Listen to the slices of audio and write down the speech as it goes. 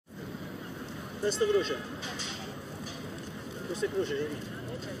Testa croce. Questo è croce.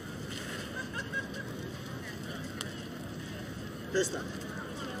 Testa.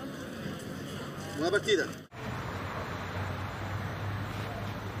 Buona partita.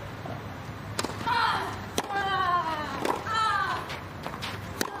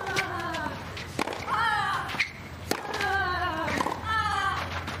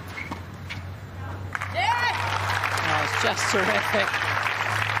 It's just terrific.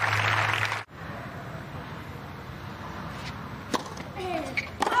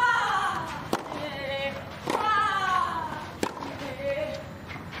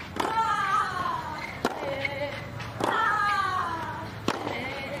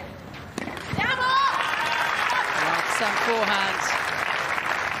 Some forehand.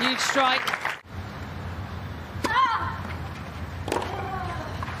 Huge strike.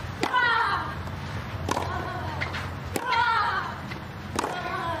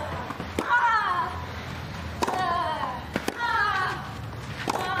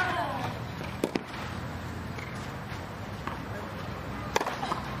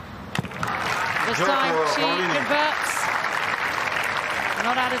 This time she converts.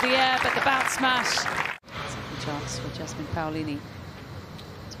 Not out of the air, but the bounce smash. Chance for Jasmine Paolini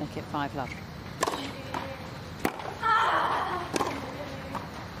to make it 5-love.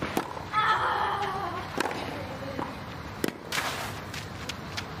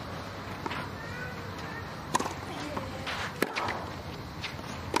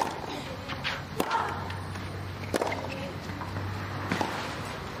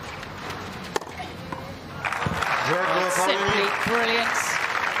 Simply brilliant.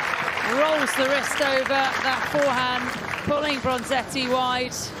 Rolls the wrist over, that forehand, pulling Bronzetti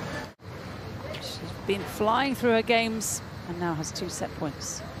wide. She's been flying through her games and now has 2 set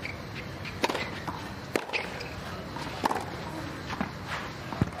points.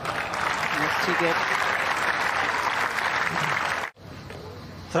 That's too good.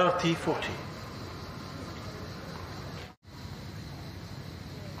 30-40.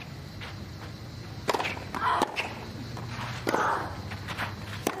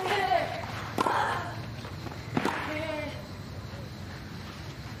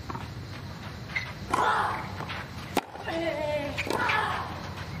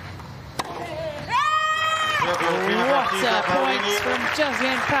 What a point from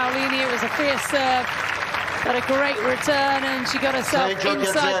Jasmine Paolini. It was a fierce serve, but a great return, and she got herself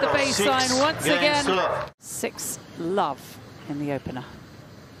inside the baseline once again. 6-love in the opener.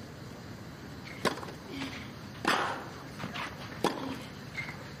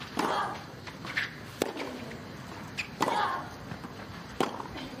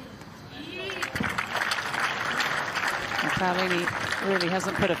 Paolini really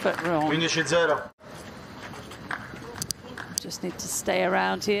hasn't put a foot wrong. 15-0. Just need to stay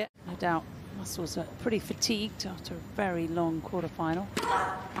around here. No doubt muscles are pretty fatigued after a very long quarterfinal.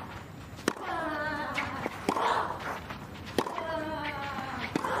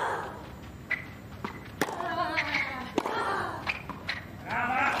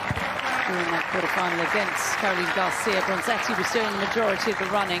 During that quarterfinal against Caroline Garcia, Bronzetti was doing the majority of the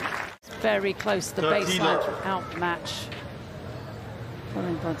running. Very close to the baseline throughout the match.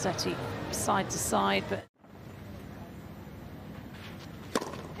 Pulling Bronzetti side to side, but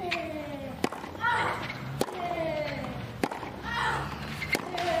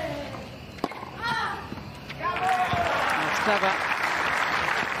clever.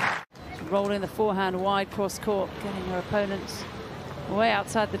 Rolling the forehand wide cross court, getting her opponents way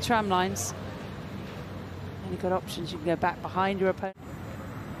outside the tram lines. Only got options, you can go back behind your opponent.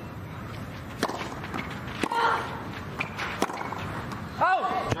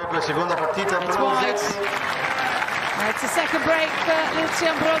 Seconda partita It's wide. It's a second break for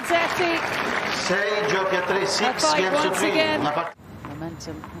Lucia Bronzetti. 6 giochi a 3, 6 fight games to once 3. again.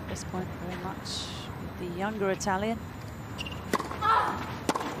 Momentum at this point very much the younger Italian.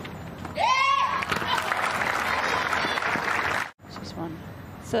 She's won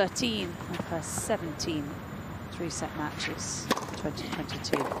 13 of her 17 3-set matches in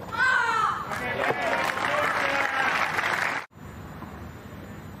 2022.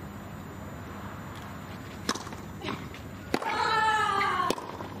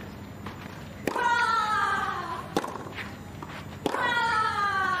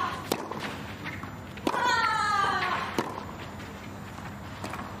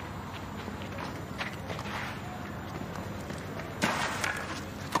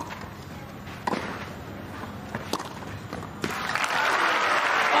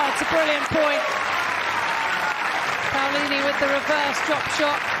 It's a brilliant point. Paolini with the reverse drop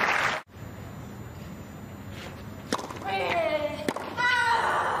shot.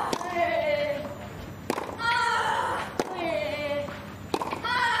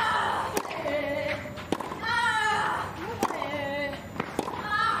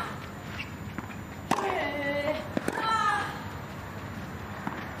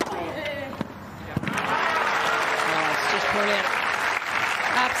 Brilliant.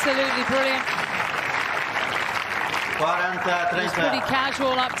 Absolutely brilliant. 40, It was pretty 30.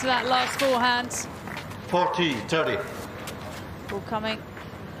 casual up to that last forehand. 40, 30. Ball coming,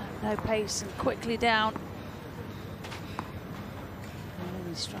 no pace and quickly down. And then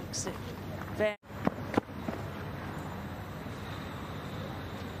he strikes it very.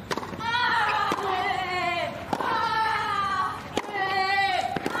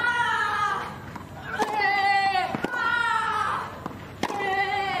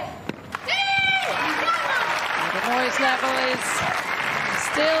 The noise level is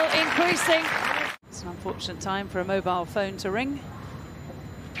still increasing. It's an unfortunate time for a mobile phone to ring.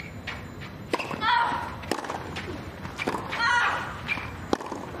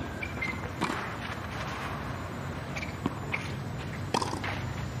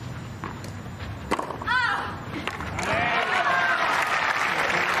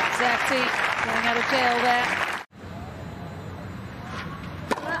 Bronzetti going out of jail there.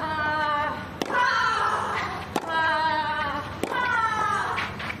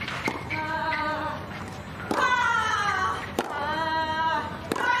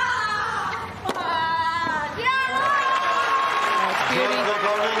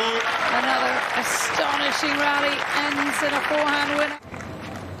 Another astonishing rally ends in a forehand winner.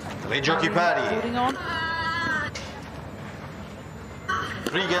 Le giochi pari. Holding on.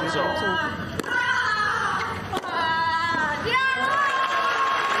 Rigenzo.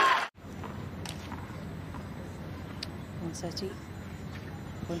 Bronzetti,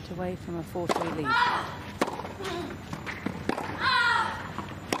 point away from a 4-3 lead.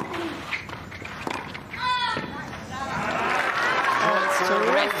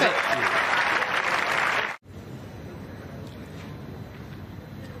 Terrific.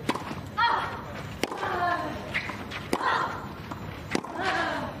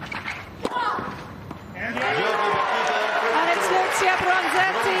 And it's Lucia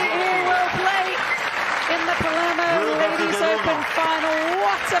Bronzetti who will play in the Palermo Ladies Open final.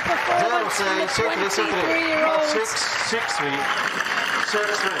 What a performance from the 23-year-old. 6-3.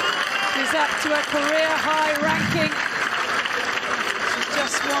 She's up to a career high ranking.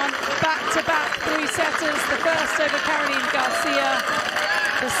 Just won back-to-back three-setters, the first over Caroline Garcia,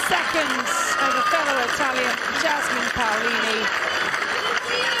 the second over fellow Italian Jasmine Paolini.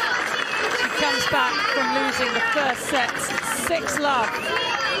 She comes back from losing the first set 6-love.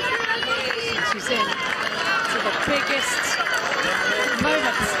 And she's in to the biggest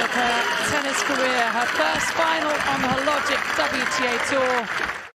moments of her tennis career, her first final on the Logic WTA Tour.